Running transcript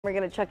We're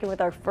going to check in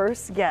with our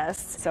first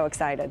guest. So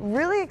excited.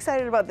 Really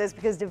excited about this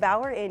because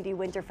Devour Indy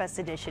Winterfest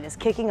Edition is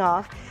kicking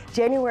off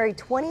January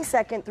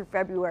 22nd through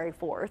February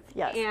 4th.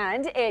 Yes.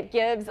 And it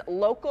gives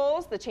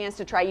locals the chance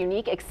to try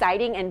unique,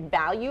 exciting, and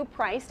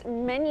value-priced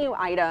menu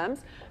items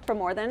from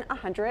more than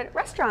 100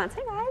 restaurants.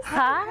 Hey guys.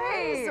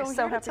 Hi.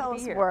 So here to tell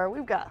us more,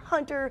 we've got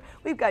Hunter,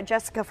 we've got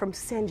Jessica from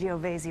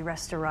Sangiovese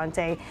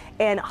Ristorante,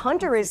 and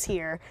Hunter is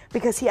here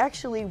because he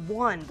actually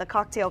won the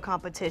cocktail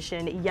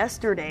competition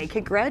yesterday.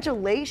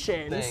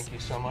 Congratulations. Thank you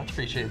so much.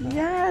 Appreciate that.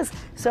 Yes.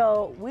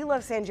 So we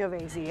love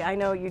Sangiovese. I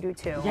know you do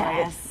too.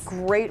 Yes.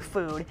 Right? Great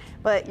food.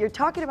 But you're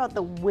talking about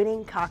the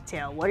winning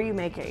cocktail. What are you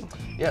making?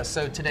 Yeah,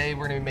 so today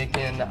we're going to be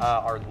making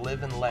our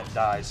Live and Let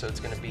Die. So it's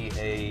going to be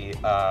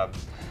a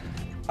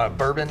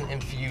bourbon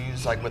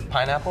infused like with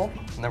pineapple,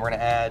 and then we're going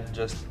to add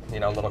just a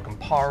little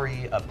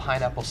Campari, a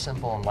pineapple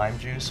simple, and lime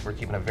juice. We're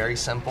keeping it very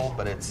simple,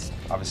 but it's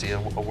obviously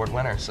an award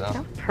winner. So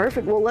oh,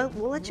 perfect. We'll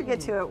let you get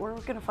to it. We're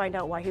going to find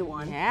out why he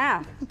won.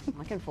 Yeah,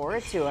 looking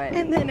forward to it.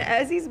 And then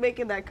as he's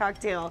making that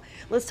cocktail,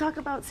 let's talk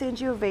about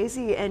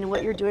Sangiovese and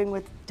what you're doing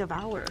with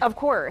Devour. Of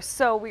course.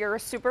 So we are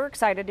super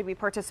excited to be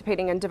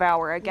participating in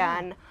Devour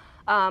again. Yeah.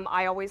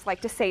 I always like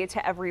to say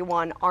to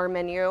everyone, our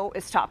menu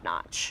is top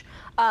notch.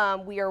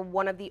 We are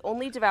one of the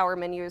only Devour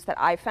menus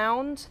that I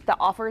found that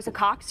offers a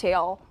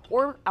cocktail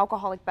or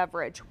alcoholic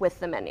beverage with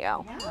the menu.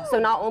 Yeah. So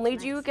not only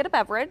do you get a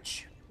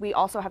beverage, we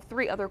also have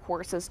 3 other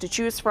courses to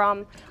choose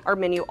from. Our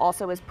menu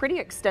also is pretty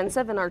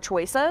extensive in our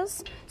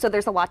choices, so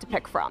there's a lot to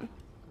pick from.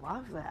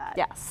 Love that.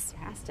 Yes.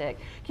 Fantastic.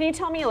 Can you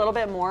tell me a little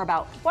bit more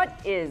about what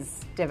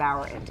is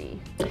Devour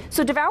Indy?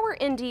 So Devour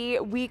Indy,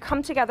 we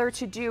come together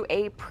to do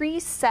a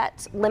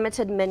preset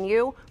limited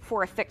menu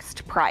for a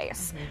fixed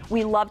price. Mm-hmm.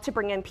 We love to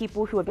bring in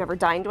people who have never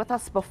dined with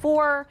us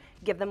before,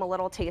 give them a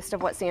little taste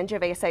of what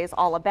Sangiovese is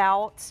all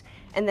about,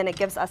 and then it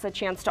gives us a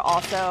chance to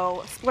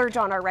also splurge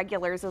on our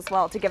regulars as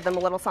well to give them a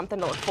little something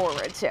to look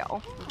forward to.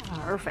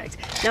 Perfect.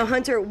 Now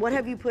Hunter, what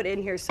have you put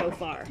in here so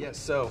far? Yes,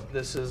 so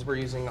we're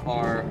using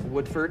our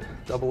Woodford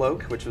Double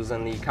Oak, which was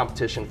in the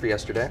competition for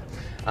yesterday.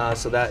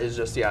 So that is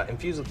just,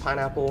 infused with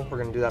pineapple. We're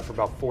gonna do that for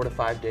about 4 to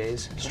 5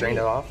 days, strain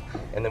it off,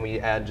 and then we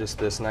add just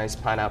this nice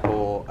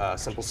pineapple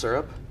simple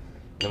syrup.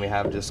 Then we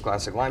have just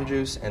classic lime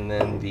juice, and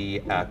then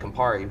the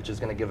Campari, which is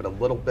going to give it a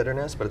little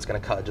bitterness, but it's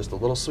going to cut just a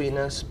little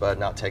sweetness, but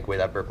not take away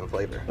that bourbon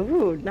flavor.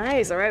 Ooh,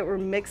 nice. All right, we're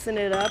mixing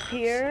it up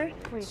here.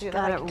 We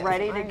got it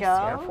ready to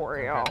go. For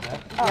you. Oh,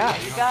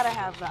 yeah, you got to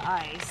have the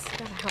ice.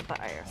 Gotta have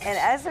the ice. And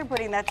as they're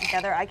putting that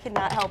together, I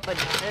cannot help but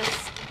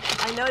notice,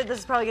 I know this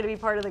is probably going to be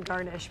part of the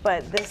garnish,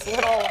 but this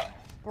little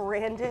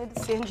branded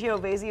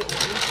Sangiovese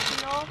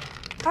orange peel,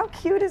 how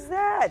cute is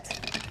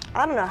that?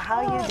 I don't know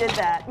how you did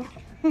that.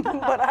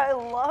 But I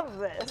love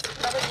this.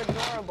 That is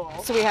adorable.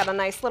 So we had a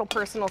nice little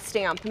personal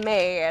stamp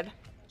made.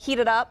 Heat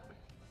it up,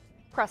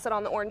 press it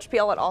on the orange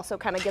peel. It also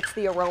kind of gets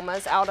the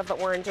aromas out of the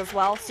orange as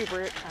well.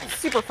 Super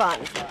fun.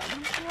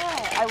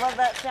 Yeah, I love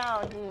that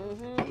sound.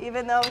 Mm-hmm.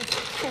 Even though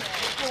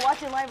you're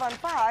watching live on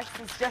Fox,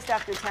 it's just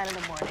after 10 in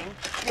the morning.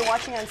 You're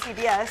watching on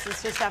CBS,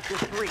 it's just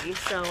after 3.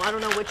 So I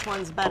don't know which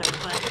one's better,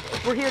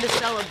 but we're here to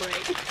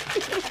celebrate.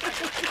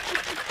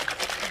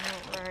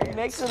 All right.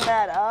 Mixing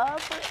that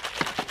up.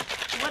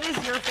 What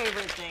is your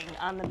favorite thing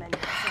on the menu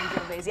at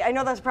Sangiovese? I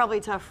know that's probably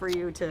tough for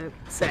you to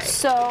say.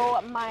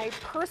 So my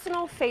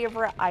personal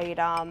favorite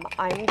item,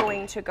 I'm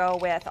going to go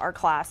with our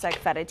classic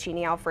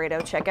fettuccine Alfredo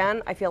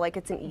chicken. I feel like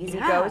it's an easy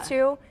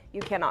go-to.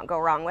 You cannot go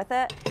wrong with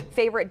it.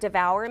 Favorite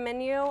Devour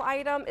menu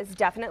item is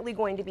definitely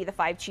going to be the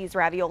 5-cheese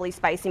ravioli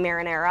spicy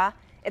marinara.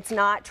 It's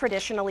not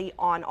traditionally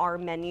on our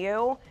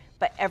menu,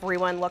 but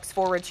everyone looks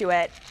forward to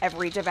it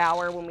every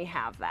Devour when we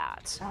have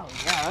that. Oh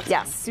yeah,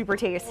 yes, super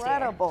tasty.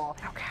 Incredible.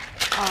 Okay.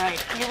 All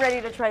right, you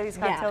ready to try these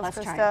cocktails, let's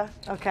Krista?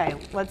 try. Okay,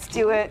 let's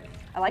do it.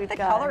 I like the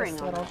coloring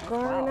on little it.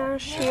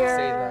 garnish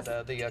here.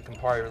 The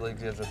Campari really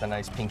gives it a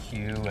nice pink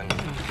hue and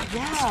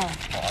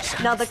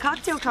awesome. Now the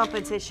cocktail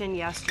competition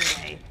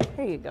yesterday.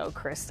 Here you go,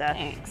 Krista.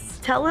 Thanks.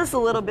 Tell us a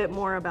little bit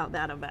more about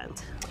that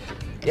event.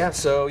 Yeah,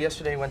 so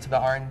yesterday went to the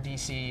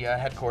RNDC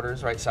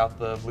headquarters right south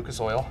of Lucas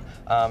Oil.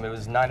 It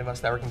was 9 of us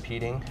that were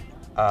competing,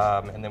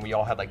 and then we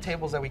all had like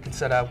tables that we could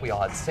set up. We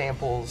all had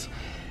samples,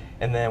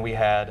 and then we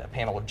had a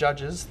panel of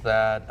judges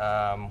that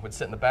would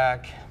sit in the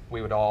back.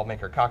 We would all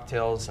make our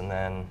cocktails, and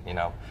then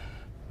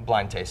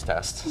blind taste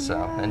test.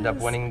 So ended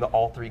up winning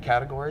all 3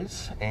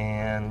 categories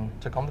and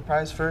took home the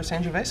prize for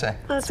Sangiovese.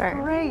 That's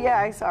great. Yeah,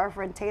 I saw our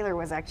friend Taylor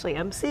was actually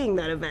emceeing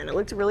that event. It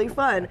looked really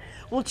fun.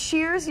 Well,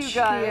 cheers, you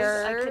guys.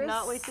 Cheers. I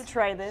cannot wait to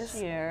try this.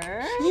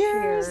 Cheers.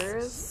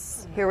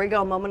 Cheers. Here we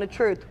go, moment of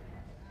truth.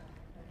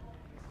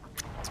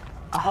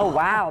 Oh,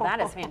 wow, that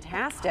is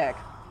fantastic.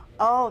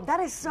 Oh, that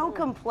is so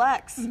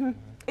complex. Mm-hmm.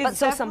 It's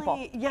so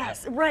simple.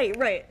 Yes,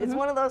 right. It's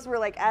one of those where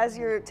like as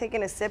you're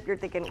taking a sip, you're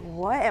thinking,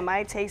 what am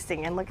I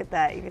tasting? And look at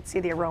that. You can see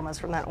the aromas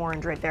from that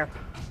orange right there.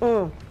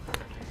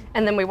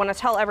 And then we want to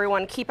tell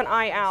everyone, keep an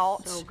eye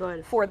out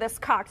good. For this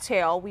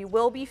cocktail. We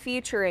will be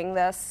featuring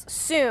this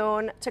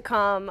soon to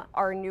come,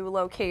 our new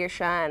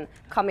location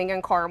coming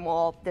in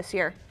Carmel this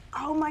year.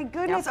 Oh my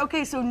goodness.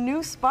 Okay, so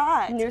new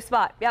spot. New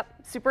spot. Yep.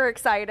 Super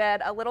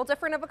excited. A little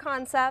different of a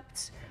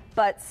concept,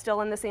 but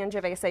still in the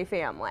Sangiovese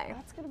family.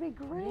 That's gonna be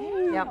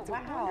great. Yep.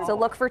 Wow. So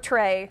look for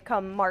Trey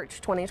come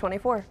March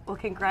 2024. Well,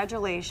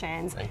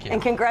 congratulations. Thank you.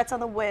 And congrats on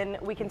the win.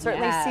 We can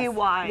certainly Yes. see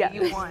why Yes.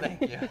 you won.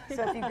 Thank you.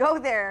 So if you go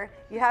there,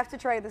 you have to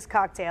try this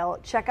cocktail.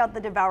 Check out the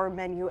Devour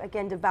menu.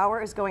 Again,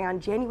 Devour is going on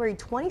January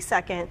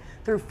 22nd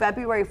through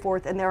February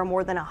 4th, and there are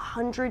more than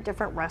 100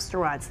 different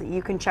restaurants that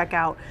you can check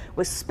out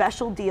with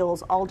special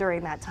deals all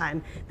during that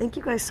time. Thank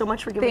you guys so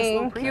much for giving us a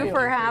little Thank you preview.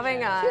 for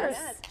having us.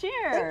 Yes,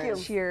 cheers. Thank you.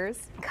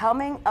 Cheers.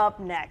 Coming up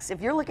next,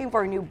 if you're looking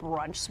for a new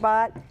brunch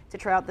spot to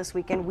try out this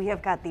weekend, we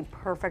have got the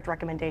perfect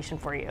recommendation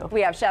for you.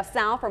 We have Chef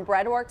Sal from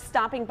Breadworks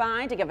stopping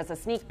by to give us a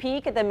sneak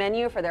peek at the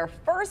menu for their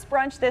first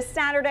brunch this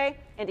Saturday.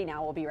 Indy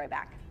now, we'll be right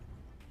back.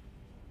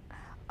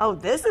 Oh,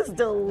 this is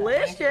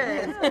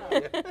delicious.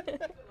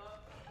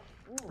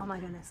 Oh my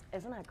goodness,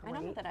 isn't that I great?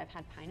 don't know that I've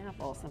had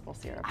pineapple simple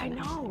syrup. I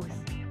know.